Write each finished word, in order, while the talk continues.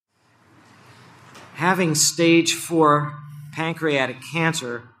Having stage 4 pancreatic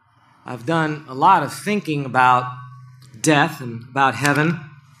cancer, I've done a lot of thinking about death and about heaven.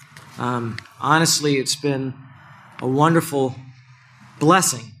 Honestly, it's been a wonderful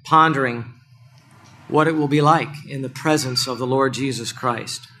blessing pondering what it will be like in the presence of the Lord Jesus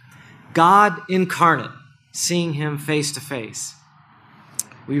Christ. God incarnate, seeing him face to face.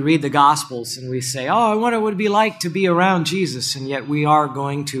 We read the Gospels and we say, I wonder what it would be like to be around Jesus, and yet we are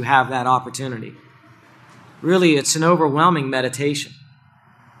going to have that opportunity. Really, it's an overwhelming meditation.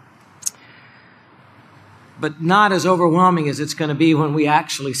 But not as overwhelming as it's going to be when we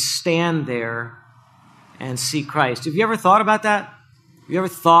actually stand there and see Christ. Have you ever thought about that? Have you ever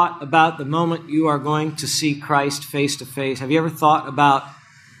thought about the moment you are going to see Christ face to face? Have you ever thought about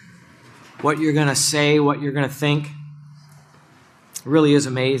what you're going to say, what you're going to think? It really is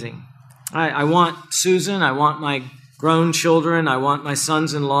amazing. I want Susan, I want my grown children, I want my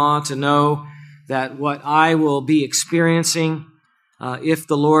sons-in-law to know that what I will be experiencing if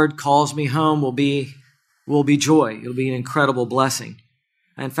the Lord calls me home will be joy. It'll be an incredible blessing.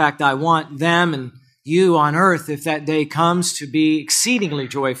 In fact, I want them and you on earth, if that day comes, to be exceedingly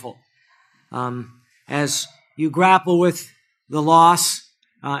joyful as you grapple with the loss,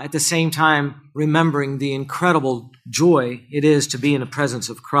 at the same time remembering the incredible joy it is to be in the presence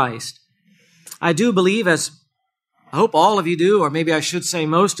of Christ. I do believe, as I hope all of you do, or maybe I should say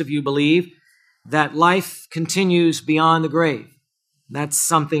most of you believe, that life continues beyond the grave. That's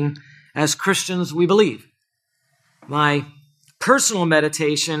something, as Christians, we believe. My personal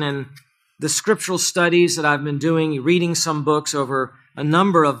meditation and the scriptural studies that I've been doing, reading some books over a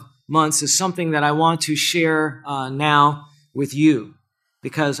number of months, is something that I want to share now with you,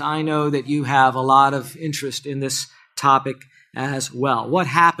 because I know that you have a lot of interest in this topic as well. What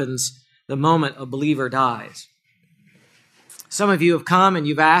happens the moment a believer dies? Some of you have come and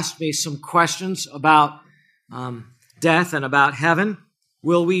you've asked me some questions about death and about heaven.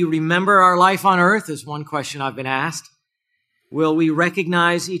 Will we remember our life on earth, is one question I've been asked. Will we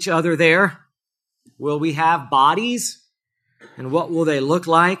recognize each other there? Will we have bodies? And what will they look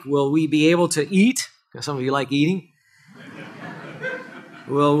like? Will we be able to eat? Some of you like eating.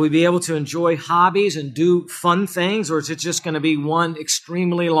 Will we be able to enjoy hobbies and do fun things? Or is it just going to be one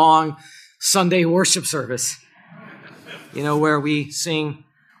extremely long Sunday worship service? Where we sing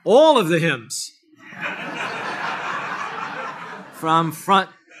all of the hymns from front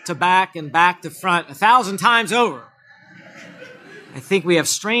to back and back to front 1,000 times over. I think we have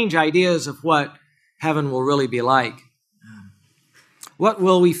strange ideas of what heaven will really be like. What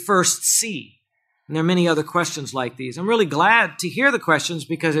will we first see? And there are many other questions like these. I'm really glad to hear the questions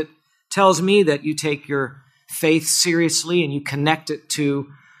because it tells me that you take your faith seriously and you connect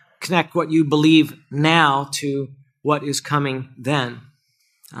what you believe now to what is coming then.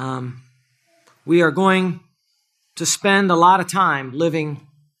 We are going to spend a lot of time living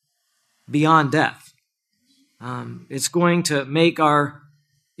beyond death. It's going to make our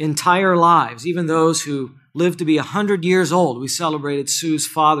entire lives, even those who live to be 100 years old. We celebrated Sue's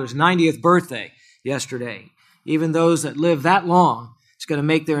father's 90th birthday yesterday. Even those that live that long, it's going to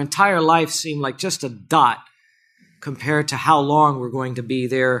make their entire life seem like just a dot compared to how long we're going to be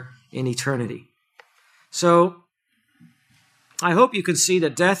there in eternity. So I hope you can see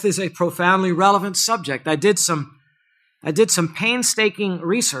that death is a profoundly relevant subject. I did some painstaking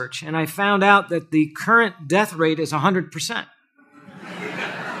research, and I found out that the current death rate is 100%.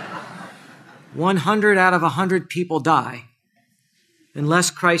 100 out of 100 people die.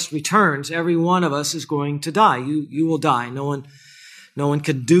 Unless Christ returns, every one of us is going to die. You will die. No one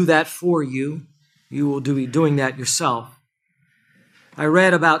can do that for you. You will be doing that yourself. I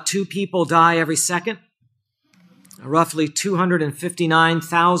read about 2 people die every second. Roughly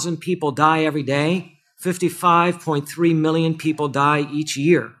 259,000 people die every day. 55.3 million people die each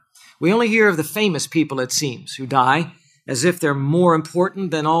year. We only hear of the famous people, it seems, who die as if they're more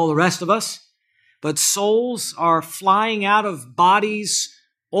important than all the rest of us. But souls are flying out of bodies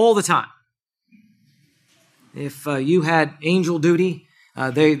all the time. If you had angel duty,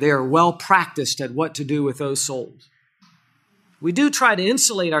 they are well practiced at what to do with those souls. We do try to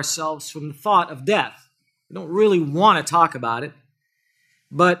insulate ourselves from the thought of death. We don't really want to talk about it,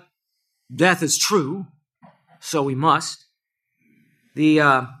 but death is true, so we must.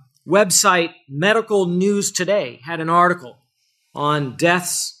 The website Medical News Today had an article on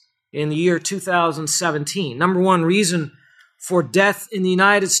deaths in the year 2017. Number one reason for death in the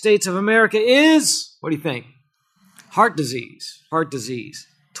United States of America is, what do you think? Heart disease. Heart disease.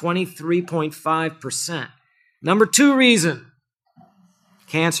 23.5%. Number 2 reason,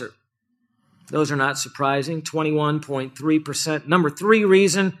 cancer. Those are not surprising, 21.3%. Number 3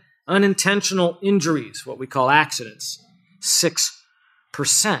 reason, Unintentional injuries, what we call accidents,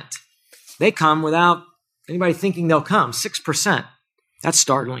 6%. They come without anybody thinking they'll come, 6%. That's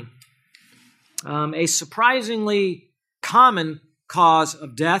startling. A surprisingly common cause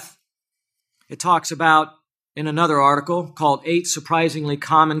of death, it talks about in another article called 8 Surprisingly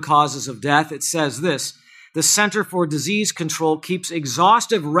Common Causes of Death. It says this: the Center for Disease Control keeps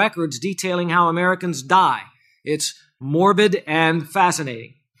exhaustive records detailing how Americans die. It's morbid and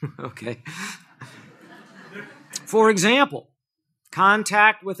fascinating. Okay. For example,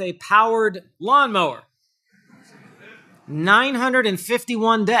 contact with a powered lawnmower.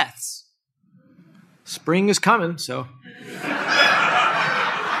 951 deaths. Spring is coming, so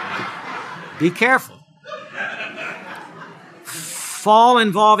be careful. Fall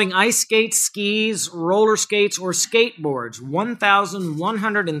involving ice skates, skis, roller skates, or skateboards.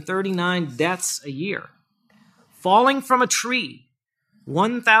 1,139 deaths a year. Falling from a tree.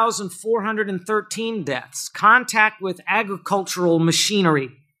 1,413 deaths. Contact with agricultural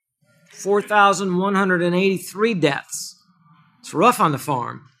machinery. 4,183 deaths. It's rough on the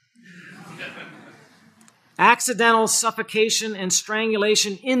farm. Accidental suffocation and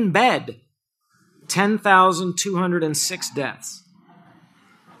strangulation in bed. 10,206 deaths.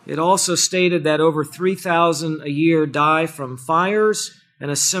 It also stated that over 3,000 a year die from fires and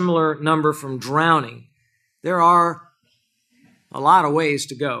a similar number from drowning. There are a lot of ways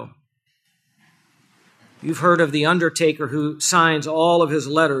to go. You've heard of the undertaker who signs all of his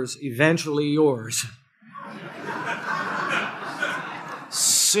letters, "Eventually yours."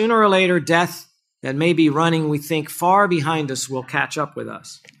 Sooner or later, death that may be running, we think, far behind us will catch up with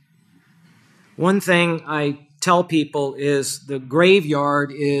us. One thing I tell people is the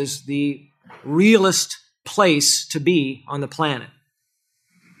graveyard is the realest place to be on the planet.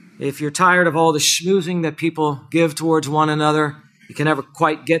 If you're tired of all the schmoozing that people give towards one another, you can never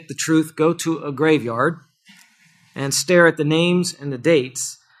quite get the truth, go to a graveyard and stare at the names and the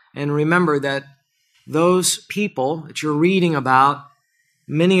dates and remember that those people that you're reading about,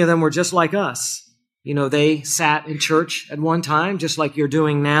 many of them were just like us. You know, they sat in church at one time, just like you're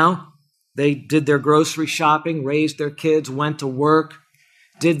doing now. They did their grocery shopping, raised their kids, went to work,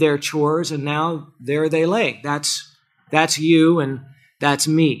 did their chores, and now there they lay. That's you and that's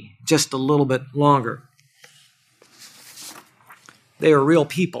me, just a little bit longer. They are real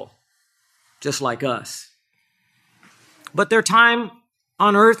people, just like us. But their time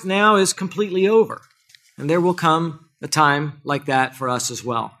on earth now is completely over, and there will come a time like that for us as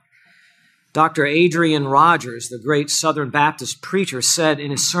well. Dr. Adrian Rogers, the great Southern Baptist preacher, said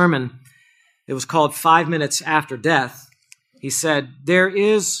in his sermon, it was called 5 Minutes After Death. He said, "There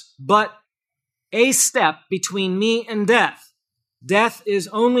is but a step between me and death. Death is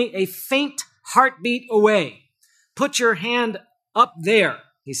only a faint heartbeat away. Put your hand up there,"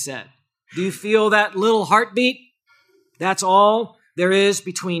 he said. "Do you feel that little heartbeat? That's all there is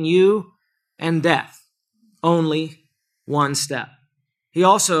between you and death. Only one step." He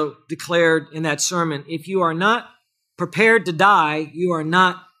also declared in that sermon, if you are not prepared to die, you are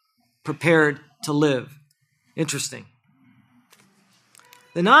not prepared to live. Interesting.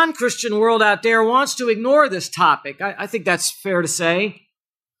 The non-Christian world out there wants to ignore this topic. I think that's fair to say.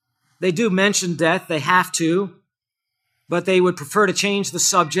 They do mention death. They have to. But they would prefer to change the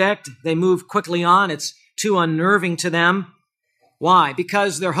subject. They move quickly on. It's too unnerving to them. Why?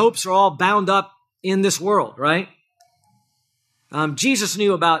 Because their hopes are all bound up in this world, right? Jesus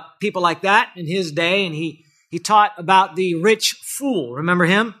knew about people like that in his day, and he taught about the rich fool. Remember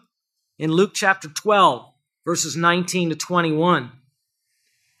him? In Luke chapter 12, verses 19 to 21.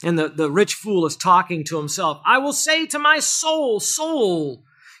 And the rich fool is talking to himself. "I will say to my soul, soul,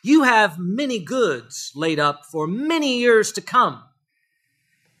 you have many goods laid up for many years to come.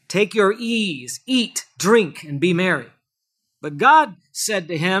 Take your ease, eat, drink, and be merry." But God said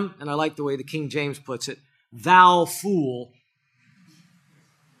to him, and I like the way the King James puts it, "Thou fool,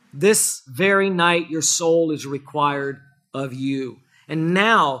 this very night your soul is required of you. And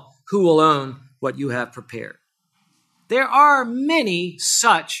now who will own what you have prepared?" There are many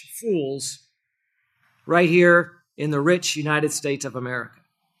such fools right here in the rich United States of America.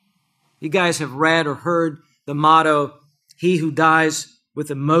 You guys have read or heard the motto, "He who dies with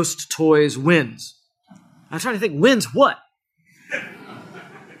the most toys wins." I'm trying to think, wins what?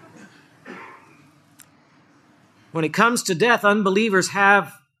 When it comes to death, unbelievers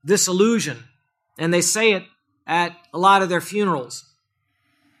have this illusion, and they say it at a lot of their funerals,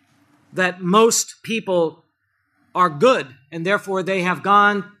 that most people are good, and therefore they have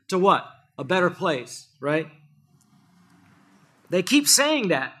gone to what? A better place, right? They keep saying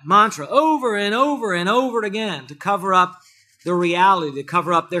that mantra over and over and over again to cover up the reality, to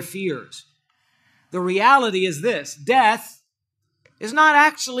cover up their fears. The reality is this: death is not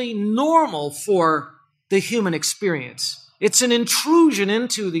actually normal for the human experience. It's an intrusion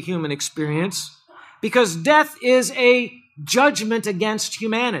into the human experience because death is a judgment against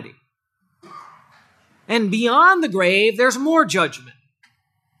humanity. And beyond the grave, there's more judgment.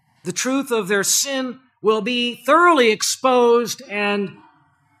 The truth of their sin will be thoroughly exposed, and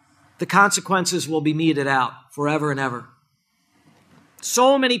the consequences will be meted out forever and ever.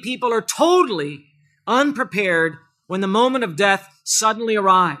 So many people are totally unprepared when the moment of death suddenly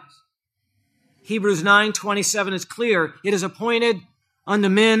arrives. Hebrews 9:27 is clear. It is appointed unto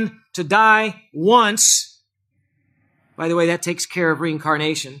men to die once. By the way, that takes care of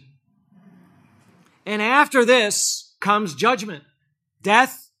reincarnation. And after this comes judgment.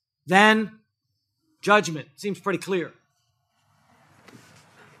 Death, then judgment. Seems pretty clear.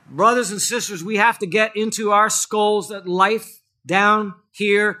 Brothers and sisters, we have to get into our skulls that life down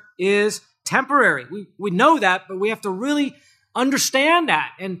here is temporary. We know that, but we have to really understand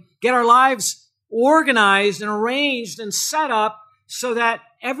that and get our lives organized and arranged and set up so that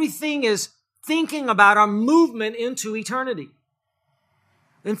everything is thinking about our movement into eternity.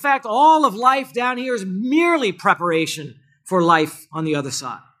 In fact, all of life down here is merely preparation for life on the other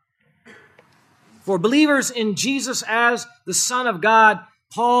side. For believers in Jesus as the Son of God,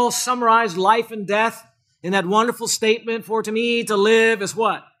 Paul summarized life and death in that wonderful statement, for to me to live is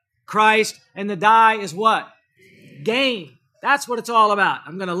what? Christ, and to die is what? Gain. That's what it's all about.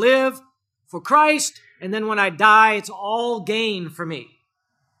 I'm going to live for Christ, and then when I die, it's all gain for me.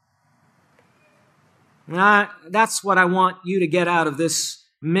 And that's what I want you to get out of this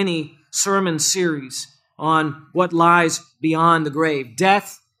mini sermon series on what lies beyond the grave.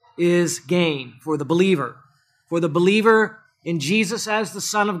 Death is gain for the believer. For the believer in Jesus as the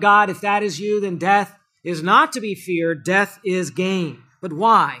Son of God, if that is you, then death is not to be feared. Death is gain. But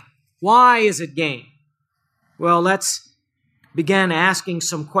why? Why is it gain? Well, let's begin asking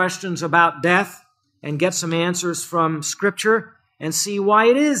some questions about death and get some answers from Scripture and see why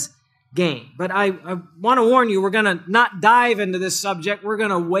it is gain. But I want to warn you, we're going to not dive into this subject. We're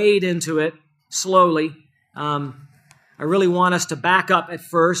going to wade into it slowly. I really want us to back up at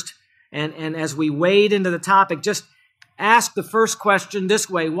first. And as we wade into the topic, just ask the first question this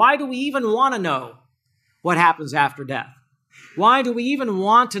way: why do we even want to know what happens after death? Why do we even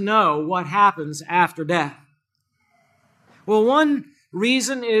want to know what happens after death? Well, one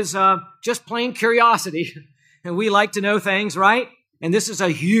reason is just plain curiosity. And we like to know things, right? And this is a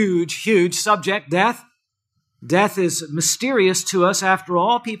huge, huge subject, death. Death is mysterious to us. After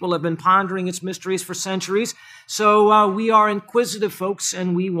all, people have been pondering its mysteries for centuries. So we are inquisitive folks,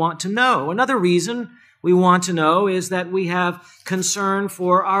 and we want to know. Another reason we want to know is that we have concern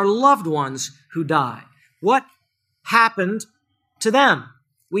for our loved ones who died. What happened to them?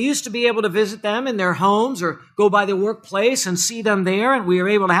 We used to be able to visit them in their homes or go by their workplace and see them there, and we were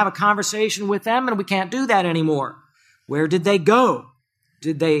able to have a conversation with them, and we can't do that anymore. Where did they go?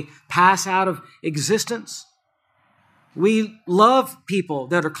 Did they pass out of existence? We love people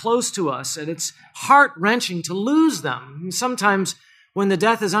that are close to us, and it's heart-wrenching to lose them. Sometimes when the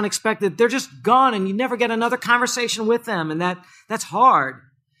death is unexpected, they're just gone, and you never get another conversation with them, and that's hard.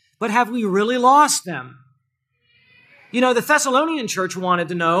 But have we really lost them? You know, the Thessalonian church wanted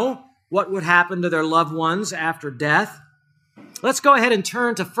to know what would happen to their loved ones after death. Let's go ahead and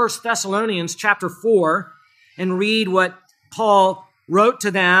turn to 1 Thessalonians chapter 4 and read what Paul wrote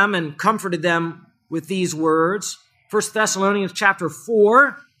to them and comforted them with these words. 1 Thessalonians chapter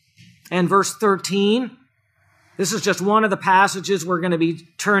 4 and verse 13. This is just one of the passages we're going to be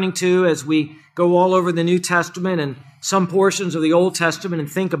turning to as we go all over the New Testament and some portions of the Old Testament and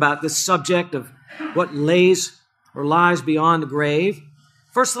think about this subject of what lies beyond the grave.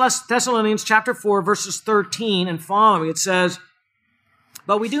 1 Thessalonians chapter 4, verses 13 and following, it says,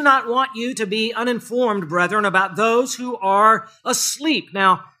 "But we do not want you to be uninformed, brethren, about those who are asleep."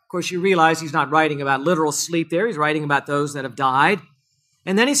 Now, of course, you realize he's not writing about literal sleep there. He's writing about those that have died.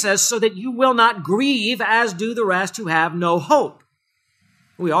 And then he says, "so that you will not grieve as do the rest who have no hope."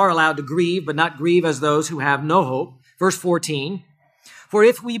 We are allowed to grieve, but not grieve as those who have no hope. Verse 14, "For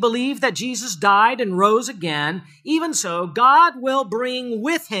if we believe that Jesus died and rose again, even so God will bring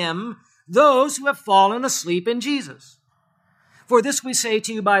with him those who have fallen asleep in Jesus. For this we say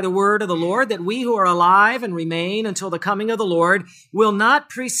to you by the word of the Lord, that we who are alive and remain until the coming of the Lord will not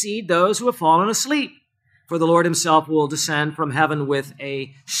precede those who have fallen asleep. For the Lord himself will descend from heaven with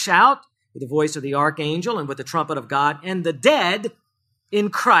a shout, with the voice of the archangel, and with the trumpet of God, and the dead in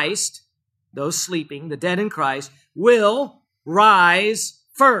Christ," those sleeping, the dead in Christ, "will rise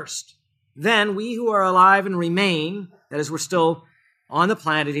first. Then we who are alive and remain that is, we're still on the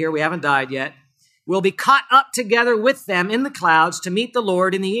planet here, we haven't died yet, will be caught up together with them in the clouds to meet the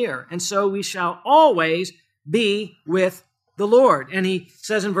Lord in the air. And so we shall always be with the Lord. And he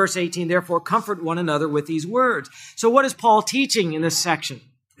says in verse 18, therefore comfort one another with these words. So what is Paul teaching in this section?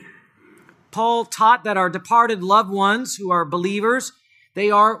 Paul taught that our departed loved ones who are believers,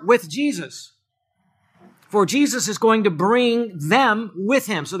 they are with Jesus. For Jesus is going to bring them with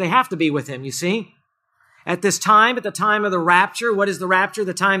him. So they have to be with him, you see. At this time, at the time of the rapture, what is the rapture?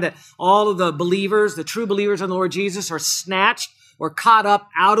 The time that all of the believers, the true believers in the Lord Jesus, are snatched or caught up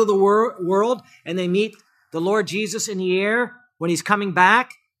out of the world, and they meet the Lord Jesus in the air when he's coming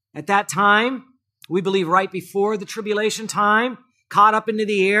back. At that time, we believe right before the tribulation time, caught up into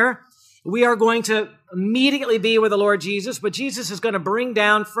the air, we are going to immediately be with the Lord Jesus, but Jesus is going to bring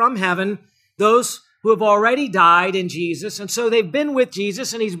down from heaven those who have already died in Jesus. And so they've been with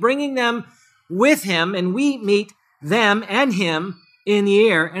Jesus, and he's bringing them with him, and we meet them and him in the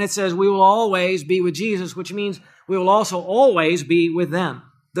air. And it says we will always be with Jesus, which means we will also always be with them.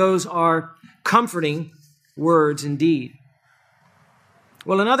 Those are comforting words indeed.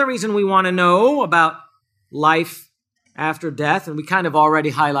 Well, another reason we want to know about life after death, and we kind of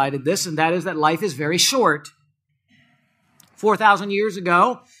already highlighted this, and that is that life is very short. 4,000 years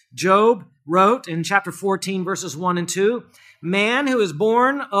ago, Job wrote in chapter 14, verses 1 and 2, man who is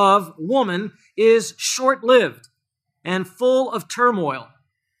born of woman is short-lived and full of turmoil.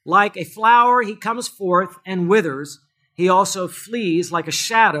 Like a flower, he comes forth and withers. He also flees like a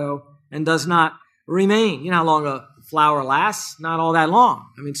shadow and does not remain. You know how long a flower lasts? Not all that long.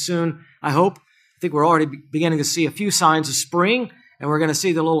 I mean, soon, I think we're already beginning to see a few signs of spring, and we're going to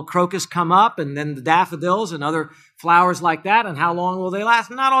see the little crocus come up, and then the daffodils and other flowers like that. And how long will they last?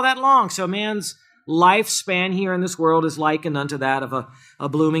 Not all that long. So man's lifespan here in this world is likened unto that of a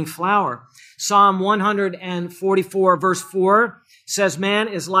blooming flower. Psalm 144, verse 4 says, man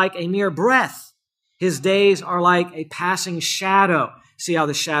is like a mere breath. His days are like a passing shadow. See how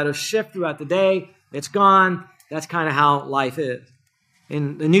the shadows shift throughout the day. It's gone. That's kind of how life is.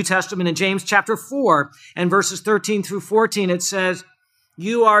 In the New Testament, in James chapter 4 and verses 13 through 14, it says,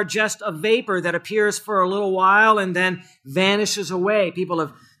 you are just a vapor that appears for a little while and then vanishes away. People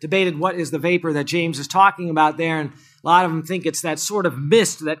have debated what is the vapor that James is talking about there, and a lot of them think it's that sort of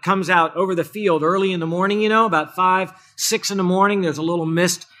mist that comes out over the field early in the morning, about 5, 6 in the morning. There's a little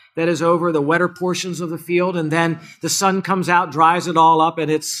mist that is over the wetter portions of the field, and then the sun comes out, dries it all up, and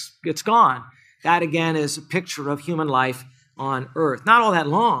it's gone. That, again, is a picture of human life on earth. Not all that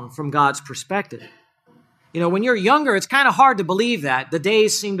long from God's perspective. When you're younger, it's kind of hard to believe that. The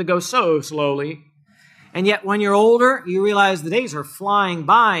days seem to go so slowly. And yet when you're older, you realize the days are flying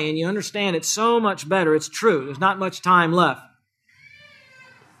by, and you understand it's so much better. It's true. There's not much time left.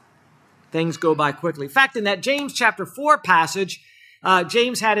 Things go by quickly. In fact, in that James chapter 4 passage,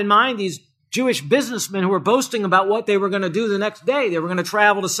 James had in mind these Jewish businessmen who were boasting about what they were going to do the next day. They were going to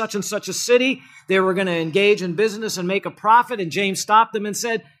travel to such and such a city. They were going to engage in business and make a profit. And James stopped them and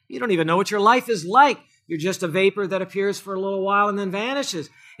said, you don't even know what your life is like. You're just a vapor that appears for a little while and then vanishes.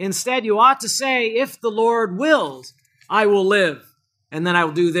 Instead, you ought to say, if the Lord wills, I will live, and then I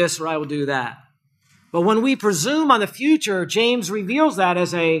will do this or I will do that. But when we presume on the future, James reveals that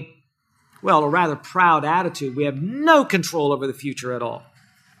as a rather proud attitude. We have no control over the future at all.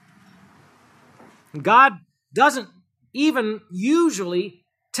 God doesn't even usually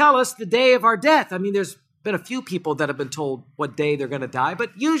tell us the day of our death. I mean, there's been a few people that have been told what day they're going to die,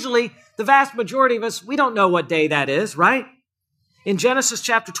 but usually the vast majority of us, we don't know what day that is, right? In Genesis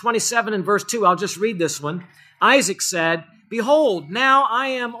chapter 27 and verse 2, I'll just read this one. Isaac said, behold, now I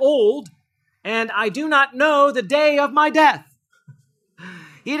am old, and I do not know the day of my death.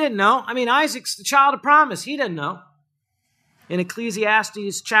 He didn't know. I mean, Isaac's the child of promise. He didn't know. In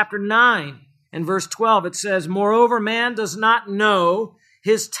Ecclesiastes chapter 9 and verse 12, it says, moreover, man does not know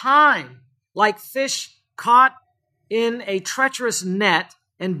his time, like fish caught in a treacherous net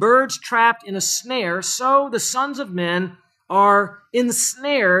and birds trapped in a snare, so the sons of men are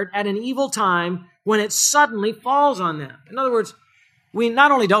ensnared at an evil time when it suddenly falls on them. In other words, we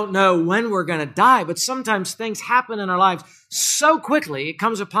not only don't know when we're going to die, but sometimes things happen in our lives so quickly, it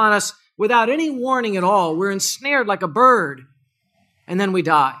comes upon us without any warning at all. We're ensnared like a bird, and then we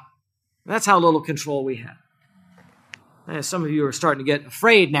die. That's how little control we have. Some of you are starting to get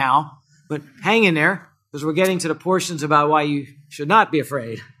afraid now, but hang in there, because we're getting to the portions about why you should not be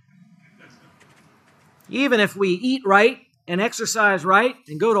afraid. Even if we eat right and exercise right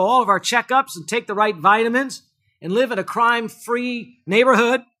and go to all of our checkups and take the right vitamins and live in a crime-free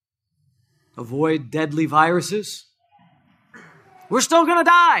neighborhood, avoid deadly viruses, we're still going to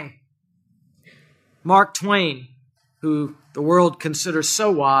die. Mark Twain who the world considers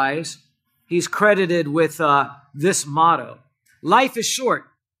so wise, he's credited with this motto: life is short.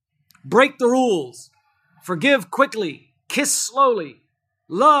 Break the rules. Forgive quickly. Kiss slowly.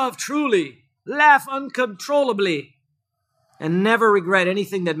 Love truly. Laugh uncontrollably. And never regret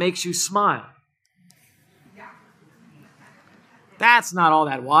anything that makes you smile. That's not all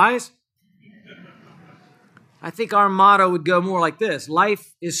that wise. I think our motto would go more like this: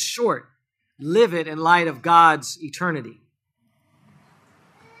 life is short. Live it in light of God's eternity.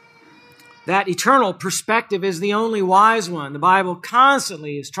 That eternal perspective is the only wise one. The Bible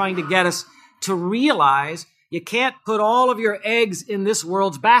constantly is trying to get us to realize you can't put all of your eggs in this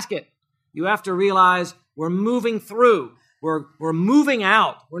world's basket. You have to realize we're moving through. We're moving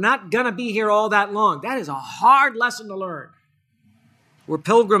out. We're not going to be here all that long. That is a hard lesson to learn. We're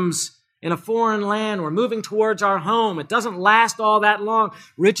pilgrims in a foreign land. We're moving towards our home. It doesn't last all that long.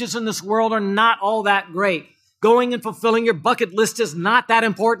 Riches in this world are not all that great. Going and fulfilling your bucket list is not that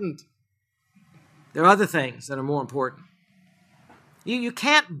important. There are other things that are more important. You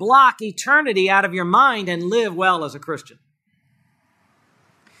can't block eternity out of your mind and live well as a Christian.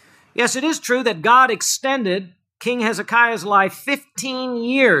 Yes, it is true that God extended King Hezekiah's life 15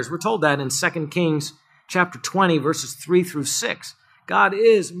 years. We're told that in 2 Kings chapter 20, verses 3 through 6. God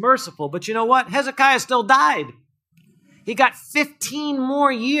is merciful, but you know what? Hezekiah still died. He got 15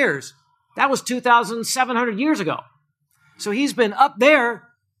 more years. That was 2,700 years ago. So he's been up there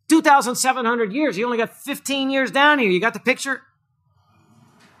 2,700 years. He only got 15 years down here. You got the picture?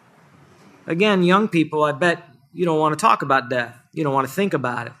 Again, young people, I bet you don't want to talk about death. You don't want to think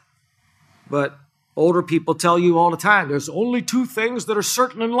about it. But older people tell you all the time, there's only two things that are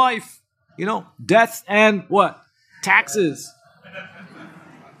certain in life. Death and what? Taxes.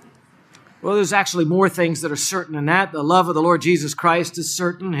 Well, there's actually more things that are certain than that. The love of the Lord Jesus Christ is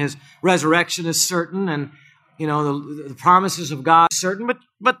certain. His resurrection is certain. And, the promises of God are certain.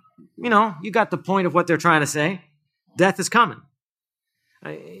 But you got the point of what they're trying to say. Death is coming.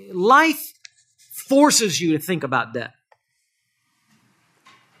 Life forces you to think about death.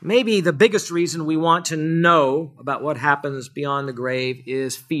 Maybe the biggest reason we want to know about what happens beyond the grave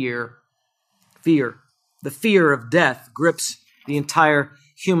is fear. Fear. The fear of death grips the entire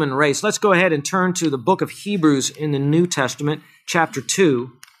human race. Let's go ahead and turn to the book of Hebrews in the New Testament, chapter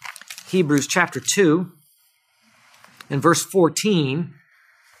 2. Hebrews chapter 2 and verse 14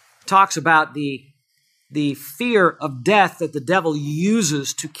 talks about the fear of death that the devil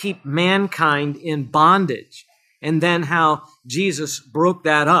uses to keep mankind in bondage, and then how Jesus broke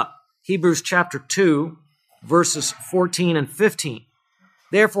that up. Hebrews chapter 2, verses 14 and 15.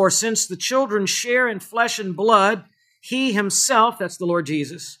 Therefore, since the children share in flesh and blood, he himself, that's the Lord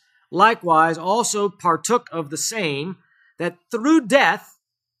Jesus, likewise also partook of the same, that through death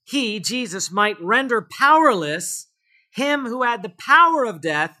he, Jesus, might render powerless him who had the power of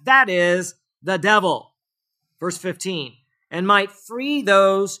death, that is, the devil. Verse 15, and might free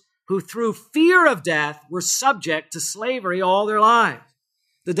those who through fear of death were subject to slavery all their lives.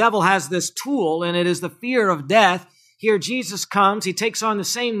 The devil has this tool, and it is the fear of death. Here Jesus comes, he takes on the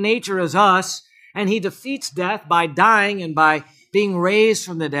same nature as us, and he defeats death by dying and by being raised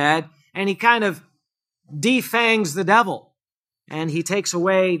from the dead, and he kind of defangs the devil, and he takes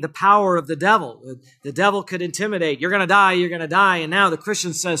away the power of the devil. The devil could intimidate. You're going to die, and now the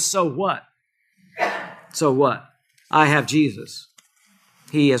Christian says, so what? So what? I have Jesus.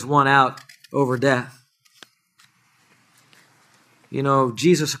 He has won out over death.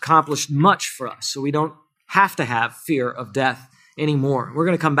 Jesus accomplished much for us, so we don't have to have fear of death anymore. We're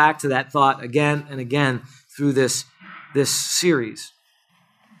going to come back to that thought again and again through this series.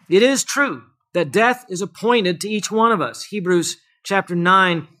 It is true that death is appointed to each one of us. Hebrews chapter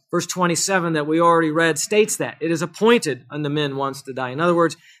 9, verse 27 that we already read states that. It is appointed unto men once to die. In other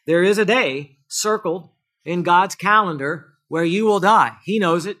words, there is a day circled in God's calendar where you will die. He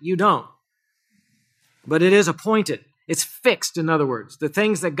knows it, you don't. But it is appointed. It's fixed, in other words. The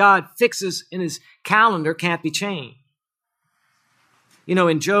things that God fixes in his calendar can't be changed.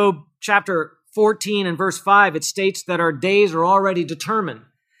 In Job chapter 14 and verse 5, it states that our days are already determined.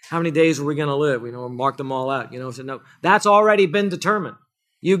 How many days are we going to live? We mark them all out. So no, that's already been determined.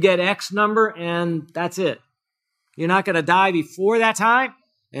 You get X number and that's it. You're not going to die before that time.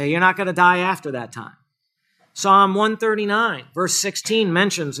 You're not going to die after that time. Psalm 139, verse 16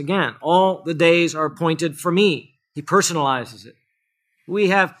 mentions again, all the days are appointed for me. He personalizes it. We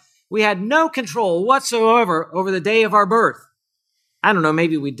had no control whatsoever over the day of our birth. I don't know,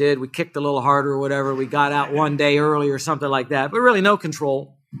 maybe we did. We kicked a little harder or whatever. We got out one day early or something like that, but really no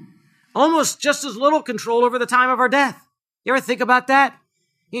control. Almost just as little control over the time of our death. You ever think about that?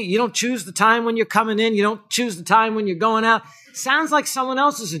 You don't choose the time when you're coming in. You don't choose the time when you're going out. Sounds like someone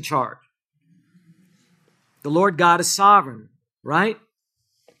else is in charge. The Lord God is sovereign, right?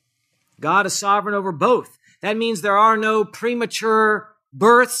 God is sovereign over both. That means there are no premature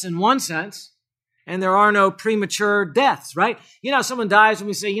births in one sense, and there are no premature deaths, right? Someone dies and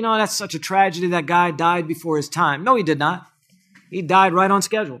we say, that's such a tragedy. That guy died before his time. No, he did not. He died right on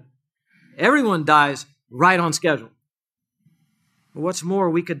schedule. Everyone dies right on schedule. What's more,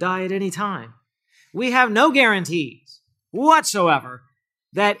 we could die at any time. We have no guarantees whatsoever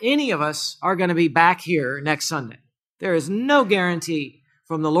that any of us are going to be back here next Sunday. There is no guarantee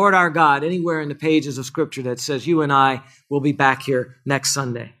from the Lord our God anywhere in the pages of Scripture that says you and I will be back here next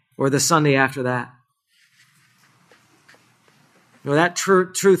Sunday or the Sunday after that. That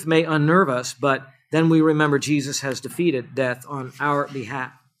truth may unnerve us, but then we remember Jesus has defeated death on our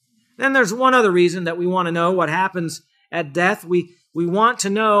behalf. Then there's one other reason that we want to know what happens at death. We want to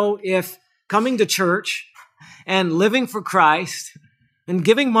know if coming to church and living for Christ and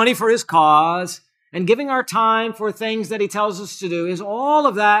giving money for His cause and giving our time for things that He tells us to do, is all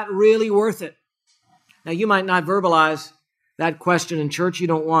of that really worth it? Now, you might not verbalize that question in church. You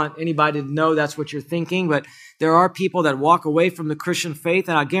don't want anybody to know that's what you're thinking, but there are people that walk away from the Christian faith,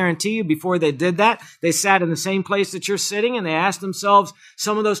 and I guarantee you before they did that, they sat in the same place that you're sitting and they asked themselves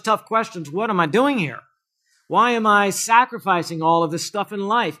some of those tough questions. What am I doing here? Why am I sacrificing all of this stuff in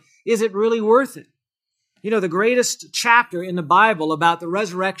life? Is it really worth it? The greatest chapter in the Bible about the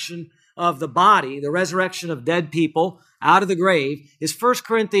resurrection of the body, the resurrection of dead people out of the grave, is 1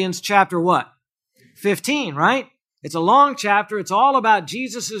 Corinthians chapter what? 15, right? It's a long chapter. It's all about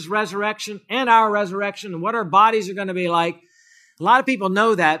Jesus' resurrection and our resurrection and what our bodies are going to be like. A lot of people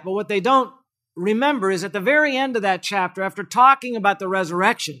know that, but what they don't remember is at the very end of that chapter, after talking about the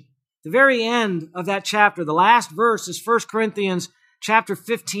resurrection, the very end of that chapter, the last verse is 1 Corinthians chapter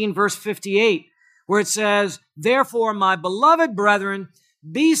 15, verse 58, where it says, "Therefore, my beloved brethren,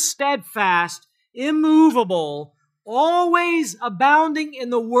 be steadfast, immovable, always abounding in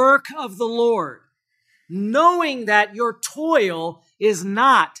the work of the Lord, knowing that your toil is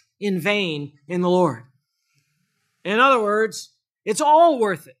not in vain in the Lord." In other words, it's all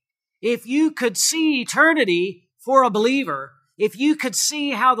worth it. If you could see eternity for a believer, if you could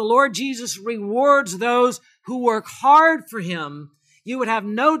see how the Lord Jesus rewards those who work hard for Him, you would have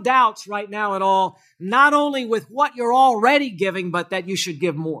no doubts right now at all, not only with what you're already giving, but that you should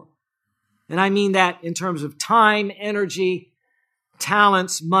give more. And I mean that in terms of time, energy,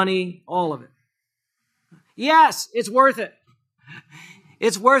 talents, money, all of it. Yes, it's worth it.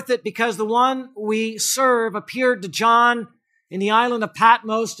 It's worth it because the one we serve appeared to John in the island of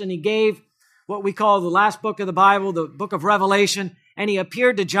Patmos, and he gave what we call the last book of the Bible, the book of Revelation, and he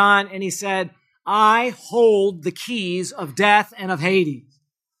appeared to John and he said, "I hold the keys of death and of Hades."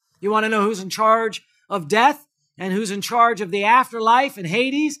 You want to know who's in charge of death and who's in charge of the afterlife and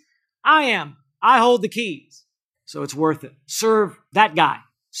Hades? I am. I hold the keys. So it's worth it. Serve that guy.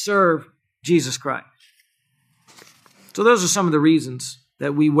 Serve Jesus Christ. So those are some of the reasons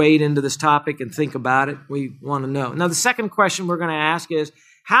that we wade into this topic and think about it. We want to know. Now, the second question we're going to ask is,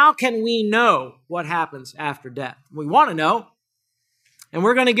 how can we know what happens after death? We want to know, and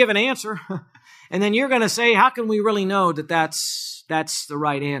we're going to give an answer. And then you're going to say, how can we really know that that's the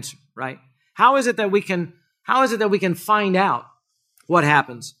right answer, right? How is it that we can find out what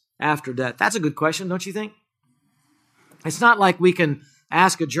happens after death? That's a good question, don't you think? It's not like we can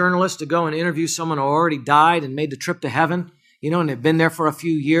ask a journalist to go and interview someone who already died and made the trip to heaven, and they've been there for a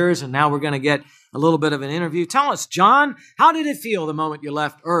few years, and now we're going to get a little bit of an interview. Tell us, John, how did it feel the moment you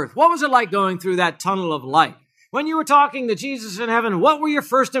left Earth? What was it like going through that tunnel of light? When you were talking to Jesus in heaven, what were your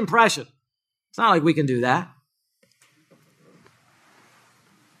first impressions? It's not like we can do that.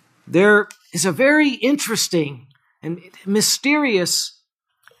 There is a very interesting and mysterious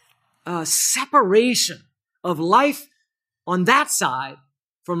separation of life on that side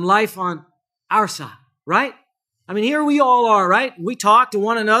from life on our side, right? I mean, here we all are, right? We talk to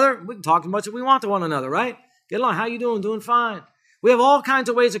one another. We can talk as much as we want to one another, right? Get along. How you doing? Doing fine. We have all kinds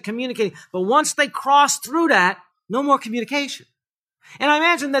of ways of communicating. But once they cross through that, no more communication. And I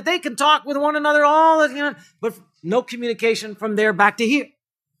imagine that they can talk with one another but no communication from there back to here.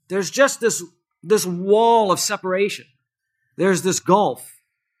 There's just this wall of separation. There's this gulf.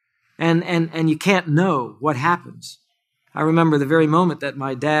 And you can't know what happens. I remember the very moment that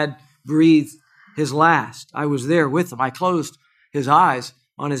my dad breathed his last. I was there with him. I closed his eyes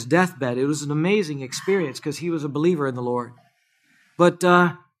on his deathbed. It was an amazing experience because he was a believer in the Lord. But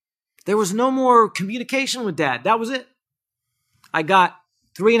there was no more communication with Dad. That was it. I got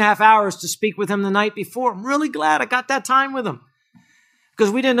 3.5 hours to speak with him the night before. I'm really glad I got that time with him.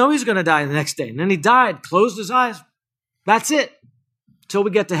 because we didn't know he was going to die the next day. And then he died, closed his eyes. That's it. Till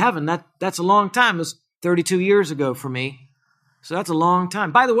we get to heaven. That's a long time. It was 32 years ago for me. So that's a long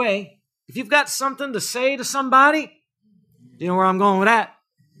time. By the way, if you've got something to say to somebody, you know where I'm going with that?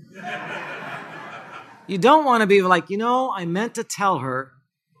 You don't want to be like, I meant to tell her.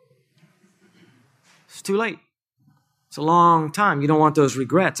 It's too late. It's a long time. You don't want those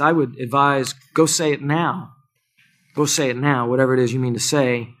regrets. I would advise, go say it now. Go say it now, whatever it is you mean to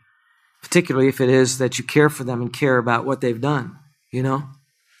say, particularly if it is that you care for them and care about what they've done, when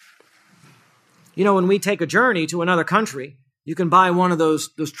we take a journey to another country, you can buy one of those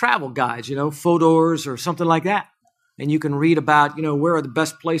travel guides, Fodor's or something like that. And you can read about, where are the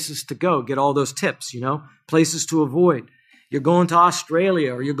best places to go, get all those tips, places to avoid. You're going to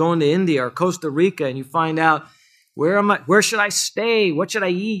Australia or you're going to India or Costa Rica and you find out, where should I stay? What should I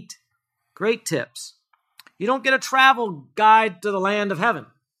eat? Great tips. You don't get a travel guide to the land of heaven.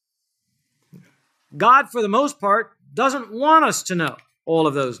 God, for the most part, doesn't want us to know all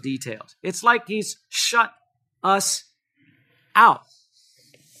of those details. It's like he's shut us out,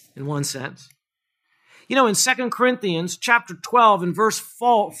 in one sense. In 2 Corinthians chapter 12 and verse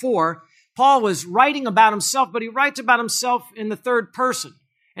 4, Paul was writing about himself, but he writes about himself in the third person.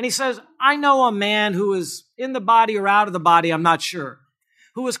 And he says, I know a man who is in the body or out of the body, I'm not sure,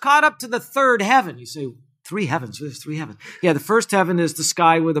 who was caught up to the third heaven. You say, 3 heavens? There's 3 heavens. Yeah, the first heaven is the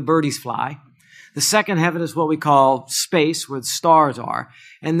sky where the birdies fly. The second heaven is what we call space, where the stars are.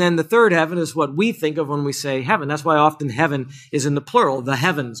 And then the third heaven is what we think of when we say heaven. That's why often heaven is in the plural, the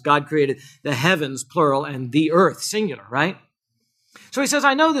heavens. God created the heavens, plural, and the earth, singular, right? So he says,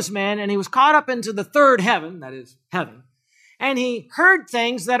 I know this man, and he was caught up into the third heaven, that is heaven, and he heard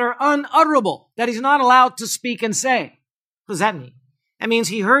things that are unutterable, that he's not allowed to speak and say. What does that mean? That means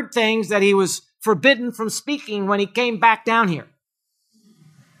he heard things that he was forbidden from speaking when he came back down here.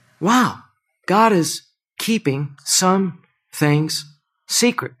 Wow. God is keeping some things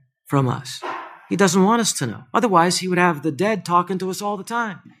secret from us. He doesn't want us to know. Otherwise, he would have the dead talking to us all the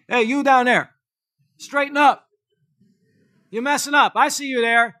time. Hey, you down there, straighten up. You're messing up. I see you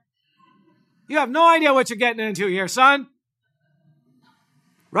there. You have no idea what you're getting into here, son.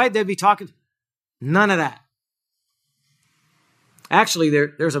 Right? They'd be talking. None of that. Actually,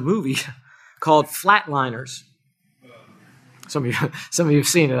 there's a movie called Flatliners. Some of you have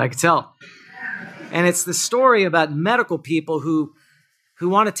seen it, I can tell. And it's the story about medical people who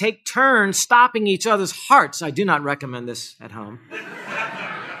want to take turns stopping each other's hearts. I do not recommend this at home.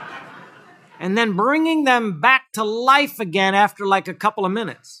 And then bringing them back to life again after like a couple of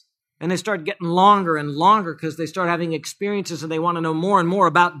minutes. And they start getting longer and longer because they start having experiences and they want to know more and more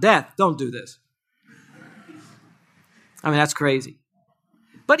about death. Don't do this. I mean, that's crazy.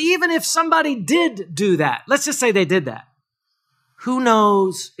 But even if somebody did do that, let's just say they did that. Who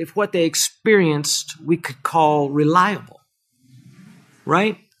knows if what they experienced we could call reliable,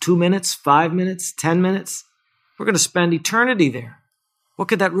 right? 2 minutes, 5 minutes, 10 minutes. We're going to spend eternity there. What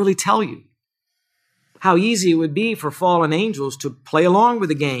could that really tell you? How easy it would be for fallen angels to play along with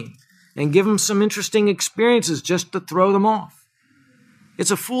the game and give them some interesting experiences just to throw them off.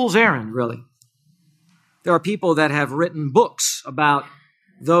 It's a fool's errand, really. There are people that have written books about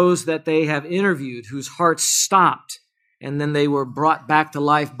those that they have interviewed whose hearts stopped and then they were brought back to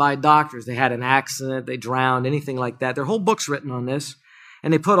life by doctors. They had an accident, they drowned, anything like that. Their whole book's written on this.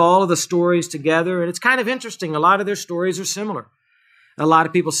 And they put all of the stories together. And it's kind of interesting. A lot of their stories are similar. A lot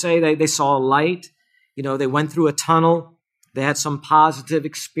of people say they saw a light. They went through a tunnel. They had some positive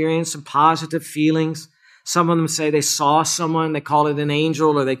experience, some positive feelings. Some of them say they saw someone. They call it an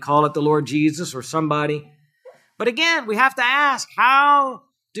angel or they call it the Lord Jesus or somebody. But again, we have to ask, how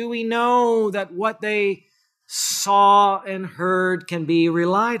do we know that what they saw and heard can be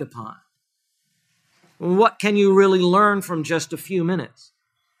relied upon? What can you really learn from just a few minutes?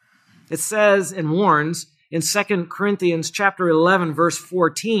 It says and warns in 2 Corinthians chapter 11, verse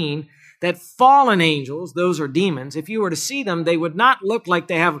 14, that fallen angels, those are demons, if you were to see them, they would not look like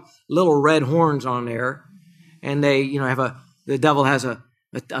they have little red horns on there. And they, the devil has a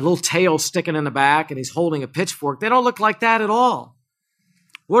little tail sticking in the back and he's holding a pitchfork. They don't look like that at all.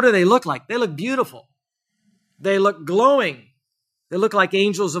 What do they look like? They look beautiful. They look glowing. They look like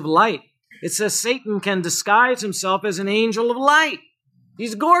angels of light. It says Satan can disguise himself as an angel of light.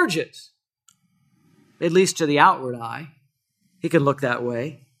 He's gorgeous, at least to the outward eye. He can look that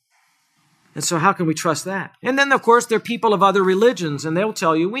way. And so how can we trust that? And then, of course, there are people of other religions, and they'll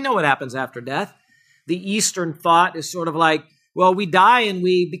tell you, we know what happens after death. The Eastern thought is sort of like, well, we die and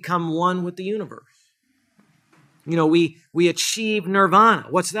we become one with the universe. We achieve nirvana.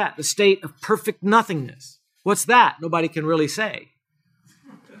 What's that? The state of perfect nothingness. What's that? Nobody can really say.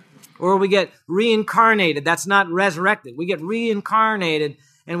 Or we get reincarnated. That's not resurrected. We get reincarnated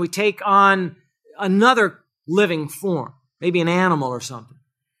and we take on another living form, maybe an animal or something.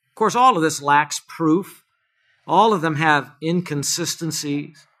 Of course, all of this lacks proof. All of them have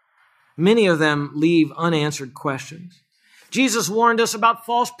inconsistencies. Many of them leave unanswered questions. Jesus warned us about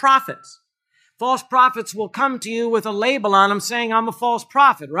false prophets. False prophets will come to you with a label on them saying, I'm a false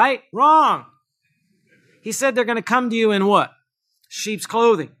prophet, right? Wrong. He said they're going to come to you in what? Sheep's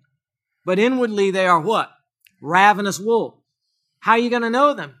clothing. But inwardly they are what? Ravenous wolves. How are you going to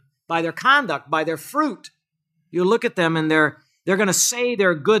know them? By their conduct, by their fruit. You look at them and they're going to say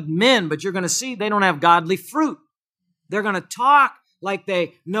they're good men, but you're going to see they don't have godly fruit. They're going to talk like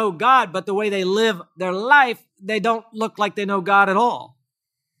they know God, but the way they live their life, they don't look like they know God at all.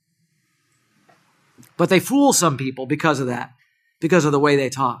 But they fool some people because of that, because of the way they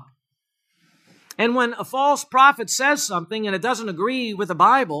talk. And when a false prophet says something and it doesn't agree with the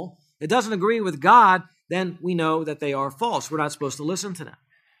Bible, it doesn't agree with God, then we know that they are false. We're not supposed to listen to them.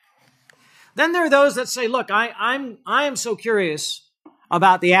 Then there are those that say, look, I am so curious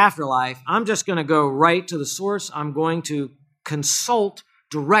about the afterlife. I'm just going to go right to the source. I'm going to consult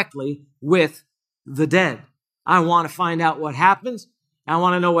directly with the dead. I want to find out what happens. I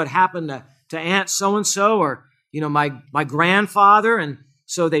want to know what happened to Aunt so-and-so or, my grandfather. And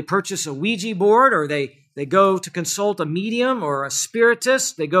so they purchase a Ouija board or they go to consult a medium or a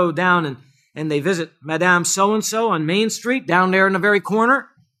spiritist. They go down and they visit Madame so-and-so on Main Street down there in the very corner.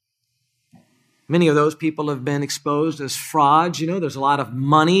 Many of those people have been exposed as frauds. There's a lot of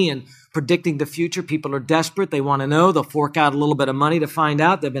money and predicting the future. People are desperate. They want to know. They'll fork out a little bit of money to find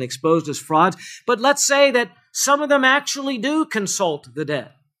out. They've been exposed as frauds. But let's say that some of them actually do consult the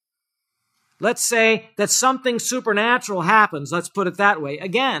dead. Let's say that something supernatural happens. Let's put it that way.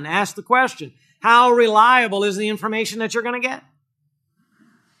 Again, ask the question, how reliable is the information that you're going to get?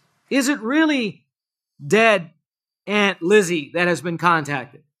 Is it really dead Aunt Lizzie that has been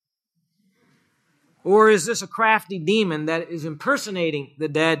contacted? Or is this a crafty demon that is impersonating the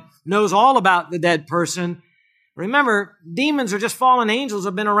dead, knows all about the dead person? Remember, demons are just fallen angels,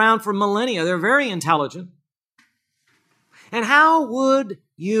 have been around for millennia. They're very intelligent. And how would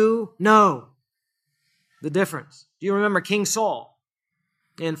you know the difference? Do you remember King Saul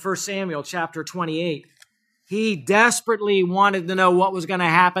in 1 Samuel chapter 28? He desperately wanted to know what was going to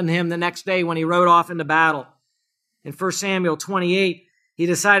happen to him the next day when he rode off into battle. In 1 Samuel 28, he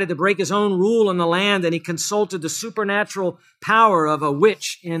decided to break his own rule in the land, and he consulted the supernatural power of a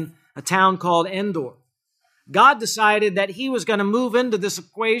witch in a town called Endor. God decided that he was going to move into this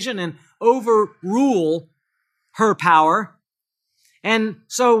equation and overrule her power. And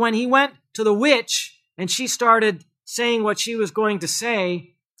so when he went to the witch and she started saying what she was going to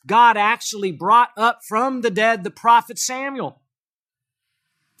say, God actually brought up from the dead the prophet Samuel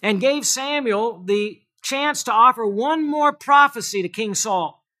and gave Samuel the chance to offer one more prophecy to King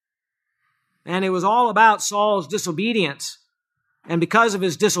Saul. And it was all about Saul's disobedience. And because of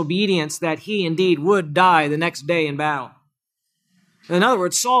his disobedience, that he indeed would die the next day in battle. In other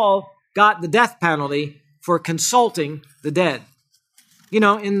words, Saul got the death penalty for consulting the dead.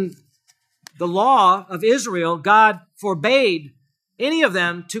 In the law of Israel, God forbade any of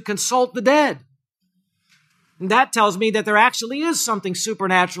them to consult the dead. And that tells me that there actually is something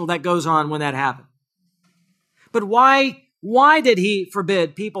supernatural that goes on when that happens. But why did he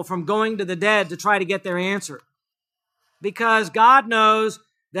forbid people from going to the dead to try to get their answer? Because God knows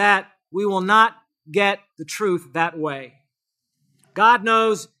that we will not get the truth that way. God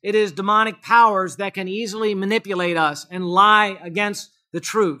knows it is demonic powers that can easily manipulate us and lie against the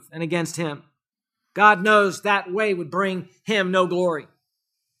truth and against him. God knows that way would bring him no glory.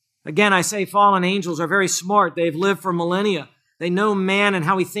 Again, I say fallen angels are very smart. They've lived for millennia. They know man and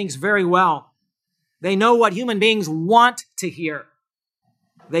how he thinks very well. They know what human beings want to hear.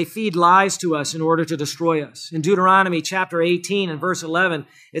 They feed lies to us in order to destroy us. In Deuteronomy chapter 18 and verse 11,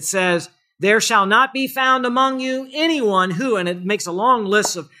 it says, "There shall not be found among you anyone who," and it makes a long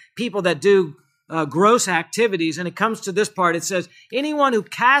list of people that do gross activities, and it comes to this part. It says, "Anyone who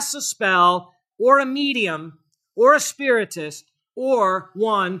casts a spell or a medium or a spiritist or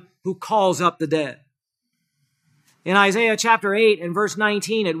one who calls up the dead." In Isaiah chapter 8 and verse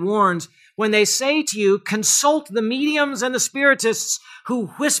 19, it warns, "When they say to you, consult the mediums and the spiritists who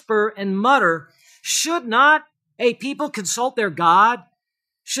whisper and mutter, should not a people consult their God?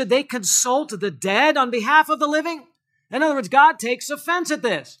 Should they consult the dead on behalf of the living?" In other words, God takes offense at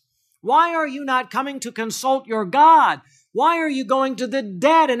this. Why are you not coming to consult your God? Why are you going to the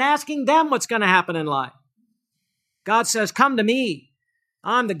dead and asking them what's going to happen in life? God says, "Come to me.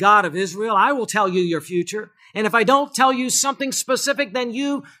 I'm the God of Israel. I will tell you your future. And if I don't tell you something specific, then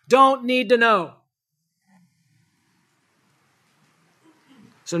you don't need to know.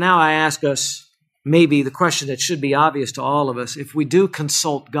 So now I ask us, maybe the question that should be obvious to all of us, if we do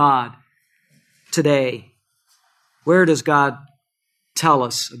consult God today, where does God tell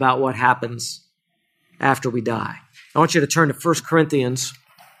us about what happens after we die? I want you to turn to 1 Corinthians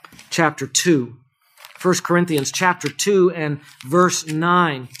chapter 2. 1 Corinthians chapter 2 and verse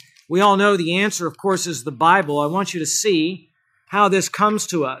 9. We all know the answer, of course, is the Bible. I want you to see how this comes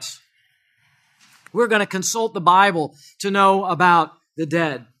to us. We're going to consult the Bible to know about the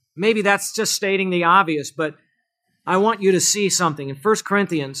dead. Maybe that's just stating the obvious, but I want you to see something. In 1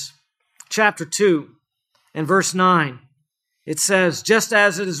 Corinthians chapter 2 and verse 9, it says, just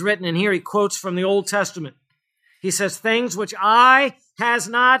as it is written, and here he quotes from the Old Testament. He says, things which eye has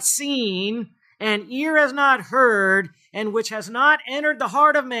not seen and ear has not heard, and which has not entered the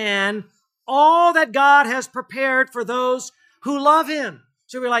heart of man, all that God has prepared for those who love him.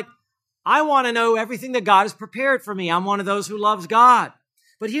 So we're like, I want to know everything that God has prepared for me. I'm one of those who loves God.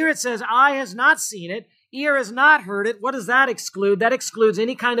 But here it says, eye has not seen it, ear has not heard it. What does that exclude? That excludes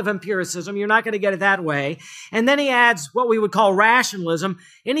any kind of empiricism. You're not going to get it that way. And then he adds what we would call rationalism,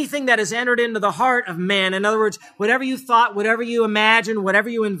 anything that has entered into the heart of man. In other words, whatever you thought, whatever you imagine, whatever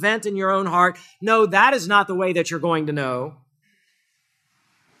you invent in your own heart, no, that is not the way that you're going to know.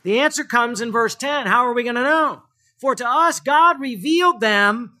 The answer comes in verse 10. How are we going to know? For to us, God revealed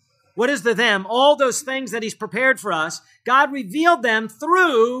them. What is the them? All those things that he's prepared for us. God revealed them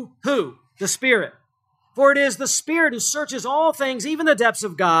through who? The Spirit. For it is the Spirit who searches all things, even the depths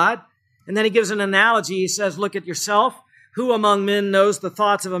of God. And then he gives an analogy. He says, look at yourself. Who among men knows the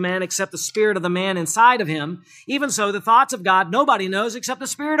thoughts of a man except the spirit of the man inside of him? Even so, the thoughts of God, nobody knows except the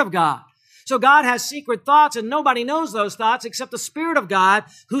Spirit of God. So God has secret thoughts, and nobody knows those thoughts except the Spirit of God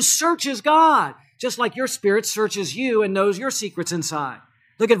who searches God, just like your spirit searches you and knows your secrets inside.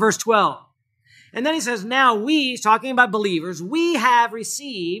 Look at verse 12. And then he says, now we, he's talking about believers, we have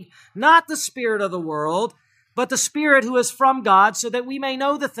received not the spirit of the world, but the Spirit who is from God, so that we may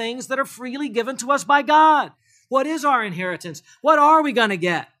know the things that are freely given to us by God. What is our inheritance? What are we going to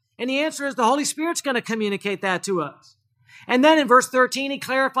get? And the answer is the Holy Spirit's going to communicate that to us. And then in verse 13, he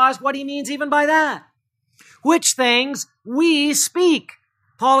clarifies what he means even by that. Which things we speak.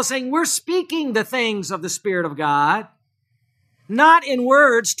 Paul is saying we're speaking the things of the Spirit of God, not in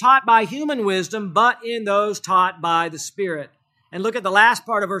words taught by human wisdom, but in those taught by the Spirit. And look at the last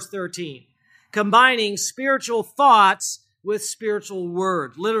part of verse 13. Combining spiritual thoughts with spiritual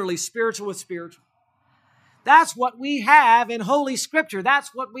words. Literally, spiritual with spiritual. That's what we have in Holy Scripture.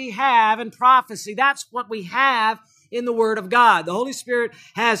 That's what we have in prophecy. That's what we have in the Word of God. The Holy Spirit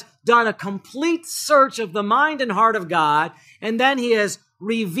has done a complete search of the mind and heart of God, and then he has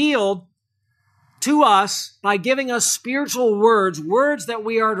revealed to us by giving us spiritual words, words that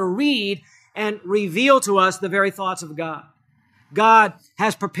we are to read and reveal to us the very thoughts of God. God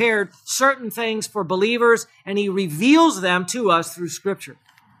has prepared certain things for believers, and he reveals them to us through Scripture.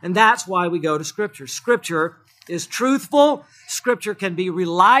 And that's why we go to Scripture. Scripture is truthful. Scripture can be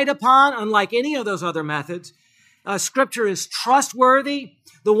relied upon, unlike any of those other methods. Scripture is trustworthy.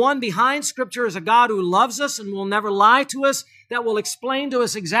 The one behind Scripture is a God who loves us and will never lie to us, that will explain to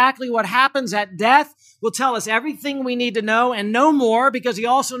us exactly what happens at death, will tell us everything we need to know and no more, because he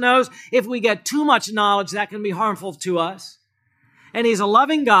also knows if we get too much knowledge, that can be harmful to us. And he's a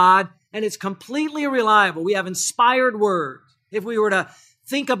loving God, and it's completely reliable. We have inspired words. If we were to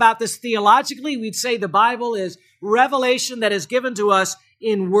think about this theologically, we'd say the Bible is revelation that is given to us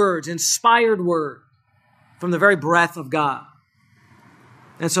in words, inspired word from the very breath of God.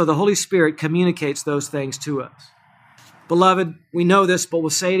 And so the Holy Spirit communicates those things to us. Beloved, we know this, but we'll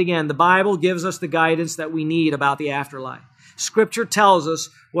say it again. The Bible gives us the guidance that we need about the afterlife. Scripture tells us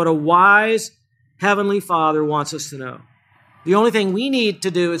what a wise Heavenly Father wants us to know. The only thing we need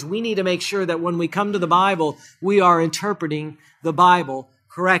to do is we need to make sure that when we come to the Bible, we are interpreting the Bible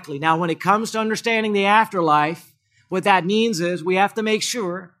correctly. Now, when it comes to understanding the afterlife, what that means is we have to make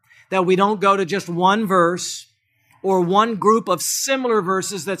sure that we don't go to just one verse or one group of similar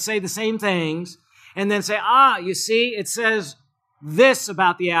verses that say the same things and then say, you see, it says this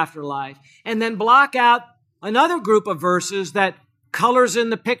about the afterlife, and then block out another group of verses that colors in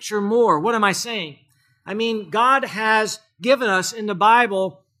the picture more. What am I saying? I mean, God has given us in the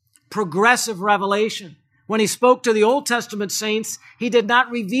Bible progressive revelation. When he spoke to the Old Testament saints, he did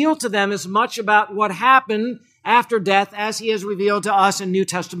not reveal to them as much about what happened after death as he has revealed to us in New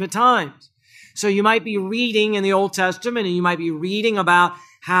Testament times. So you might be reading in the Old Testament, and you might be reading about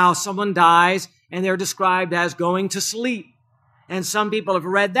how someone dies and they're described as going to sleep. And some people have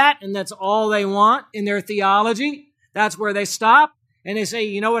read that, and that's all they want in their theology. That's where they stop. And they say,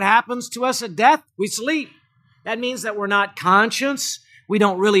 you know what happens to us at death? We sleep. That means that we're not conscious. We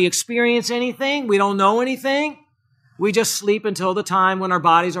don't really experience anything. We don't know anything. We just sleep until the time when our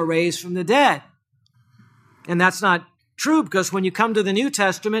bodies are raised from the dead. And that's not true, because when you come to the New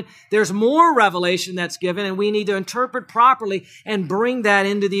Testament, there's more revelation that's given, and we need to interpret properly and bring that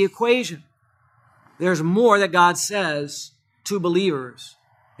into the equation. There's more that God says to believers.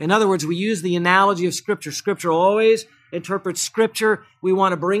 In other words, we use the analogy of Scripture. Scripture always interprets Scripture. We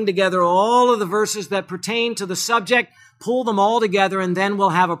want to bring together all of the verses that pertain to the subject, pull them all together, and then we'll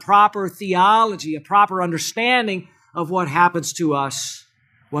have a proper theology, a proper understanding of what happens to us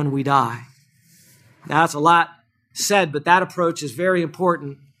when we die. Now, that's a lot said, but that approach is very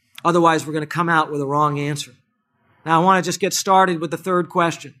important. Otherwise, we're going to come out with a wrong answer. Now, I want to just get started with the third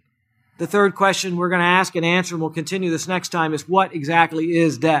question. The third question we're going to ask and answer, and we'll continue this next time, is what exactly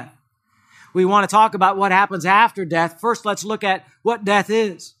is death? We want to talk about what happens after death. First, let's look at what death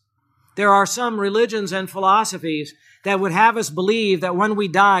is. There are some religions and philosophies that would have us believe that when we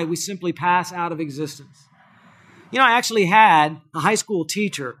die, we simply pass out of existence. You know, I actually had a high school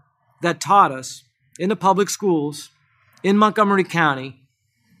teacher that taught us in the public schools in Montgomery County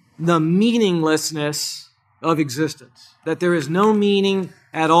the meaninglessness of existence, that there is no meaning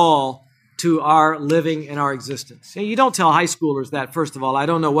at all to our living and our existence. And you don't tell high schoolers that, first of all. I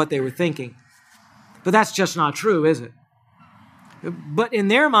don't know what they were thinking. But that's just not true, is it? But in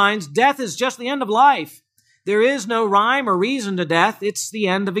their minds, death is just the end of life. There is no rhyme or reason to death. It's the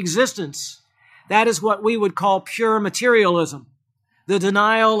end of existence. That is what we would call pure materialism. The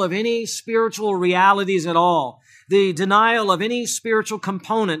denial of any spiritual realities at all. The denial of any spiritual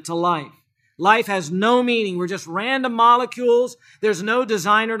component to life. Life has no meaning. We're just random molecules. There's no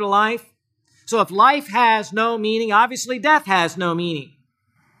designer to life. So if life has no meaning, obviously death has no meaning.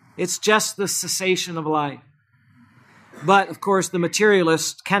 It's just the cessation of life. But, of course, the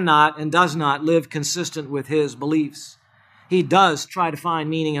materialist cannot and does not live consistent with his beliefs. He does try to find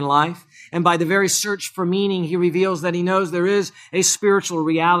meaning in life, and by the very search for meaning, he reveals that he knows there is a spiritual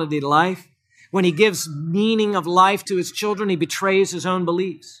reality to life. When he gives meaning of life to his children, he betrays his own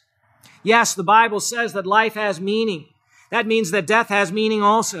beliefs. Yes, the Bible says that life has meaning. That means that death has meaning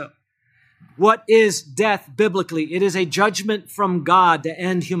also. What is death biblically? It is a judgment from God to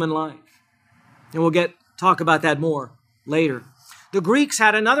end human life. And we'll talk about that more later. The Greeks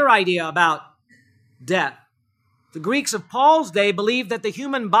had another idea about death. The Greeks of Paul's day believed that the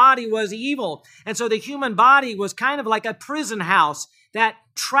human body was evil. And so the human body was kind of like a prison house that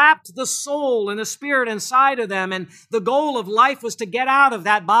trapped the soul and the spirit inside of them. And the goal of life was to get out of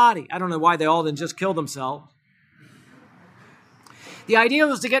that body. I don't know why they all didn't just kill themselves. The idea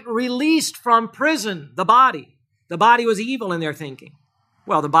was to get released from prison, the body. The body was evil in their thinking.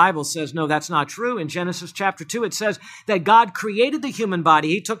 Well, the Bible says, no, that's not true. In Genesis chapter 2, it says that God created the human body.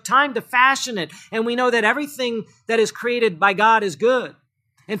 He took time to fashion it. And we know that everything that is created by God is good.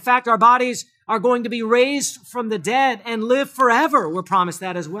 In fact, our bodies are going to be raised from the dead and live forever. We're promised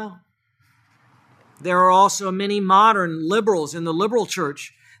that as well. There are also many modern liberals in the liberal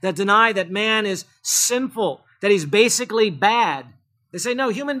church that deny that man is sinful, that he's basically bad. They say, no,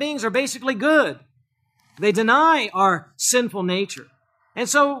 human beings are basically good. They deny our sinful nature. And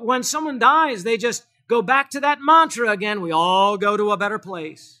so when someone dies, they just go back to that mantra again. We all go to a better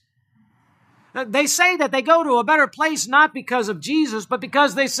place. They say that they go to a better place not because of Jesus, but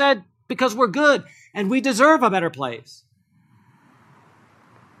because they said, because we're good and we deserve a better place.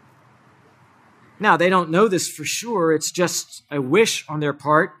 Now, they don't know this for sure. It's just a wish on their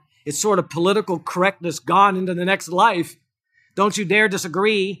part. It's sort of political correctness gone into the next life. Don't you dare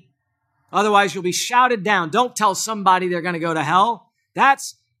disagree. Otherwise, you'll be shouted down. Don't tell somebody they're going to go to hell.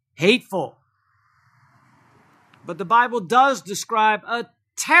 That's hateful. But the Bible does describe a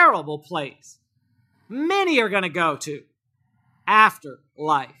terrible place many are going to go to after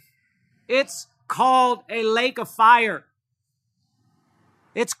life. It's called a lake of fire.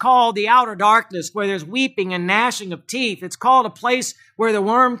 It's called the outer darkness, where there's weeping and gnashing of teeth. It's called a place where the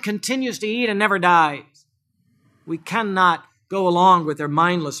worm continues to eat and never dies. We cannot go along with their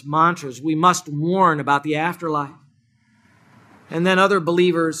mindless mantras. We must warn about the afterlife. And then other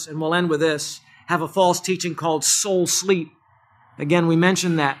believers, and we'll end with this, have a false teaching called soul sleep. Again, we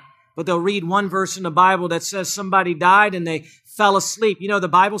mentioned that. But they'll read one verse in the Bible that says somebody died and they fell asleep. You know, the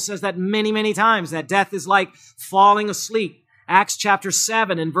Bible says that many, many times, that death is like falling asleep. Acts chapter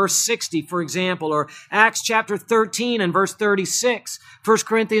 7 and verse 60, for example, or Acts chapter 13 and verse 36, 1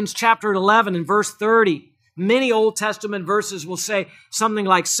 Corinthians chapter 11 and verse 30. Many Old Testament verses will say something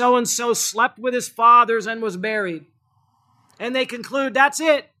like, so-and-so slept with his fathers and was buried. And they conclude, that's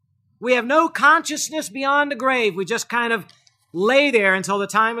it. We have no consciousness beyond the grave. We just kind of lay there until the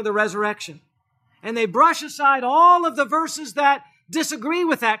time of the resurrection. And they brush aside all of the verses that disagree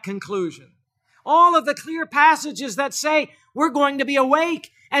with that conclusion. All of the clear passages that say we're going to be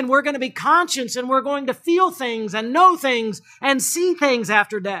awake and we're going to be conscious and we're going to feel things and know things and see things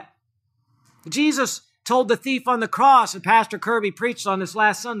after death. Jesus told the thief on the cross, and Pastor Kirby preached on this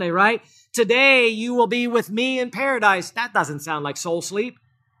last Sunday, right? Today you will be with me in paradise. That doesn't sound like soul sleep.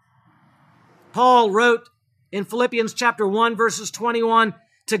 Paul wrote in Philippians chapter 1, verses 21,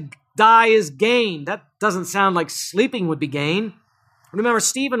 to die is gain. That doesn't sound like sleeping would be gain. Remember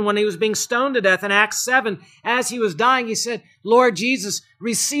Stephen, when he was being stoned to death in Acts 7, as he was dying, he said, Lord Jesus,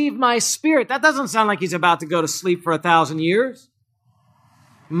 receive my spirit. That doesn't sound like he's about to go to sleep for 1,000 years.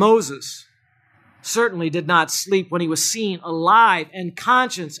 Moses certainly did not sleep when he was seen alive and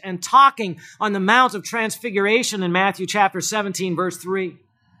conscious and talking on the Mount of Transfiguration in Matthew chapter 17, verse 3.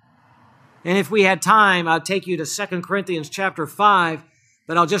 And if we had time, I'd take you to 2 Corinthians chapter 5,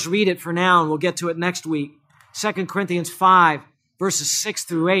 but I'll just read it for now and we'll get to it next week. 2 Corinthians 5, verses 6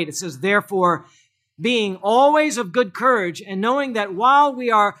 through 8. It says, therefore, being always of good courage and knowing that while we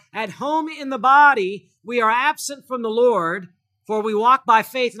are at home in the body, we are absent from the Lord, for we walk by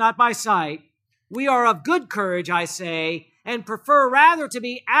faith, not by sight. We are of good courage, I say, and prefer rather to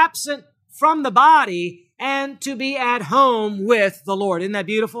be absent from the body and to be at home with the Lord. Isn't that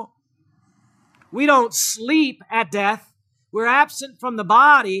beautiful? We don't sleep at death. We're absent from the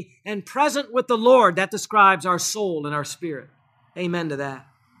body and present with the Lord. That describes our soul and our spirit. Amen to that.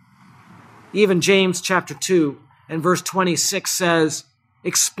 Even James chapter 2 and verse 26 says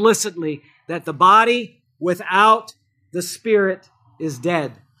explicitly that the body without the spirit is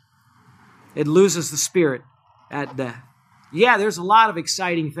dead. It loses the spirit at death. Yeah, there's a lot of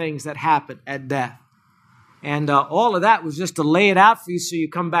exciting things that happen at death. And all of that was just to lay it out for you so you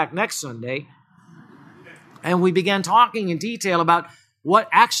come back next Sunday. And we began talking in detail about what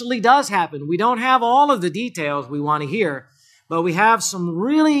actually does happen. We don't have all of the details we want to hear, but we have some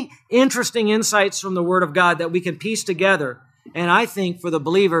really interesting insights from the Word of God that we can piece together. And I think for the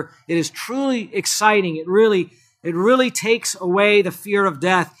believer, it is truly exciting. It really takes away the fear of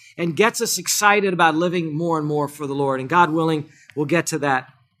death and gets us excited about living more and more for the Lord. And God willing, we'll get to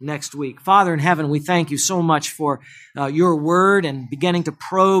that next week. Father in heaven, we thank you so much for your Word and beginning to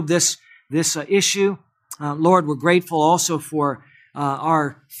probe this issue. Lord, we're grateful also for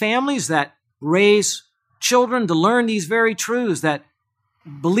our families that raise children to learn these very truths, that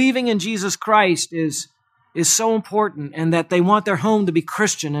believing in Jesus Christ is so important and that they want their home to be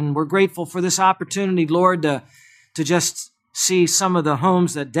Christian. And we're grateful for this opportunity, Lord, to just see some of the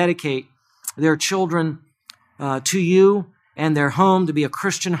homes that dedicate their children to you and their home to be a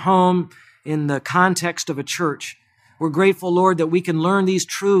Christian home in the context of a church. We're grateful, Lord, that we can learn these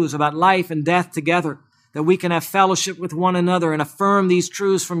truths about life and death together, that we can have fellowship with one another and affirm these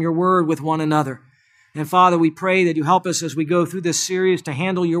truths from your word with one another. And Father, we pray that you help us as we go through this series to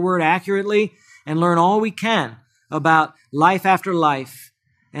handle your word accurately and learn all we can about life after life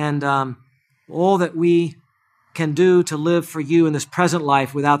and all that we can do to live for you in this present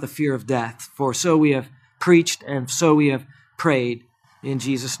life without the fear of death. For so we have preached and so we have prayed. In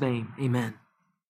Jesus' name, amen.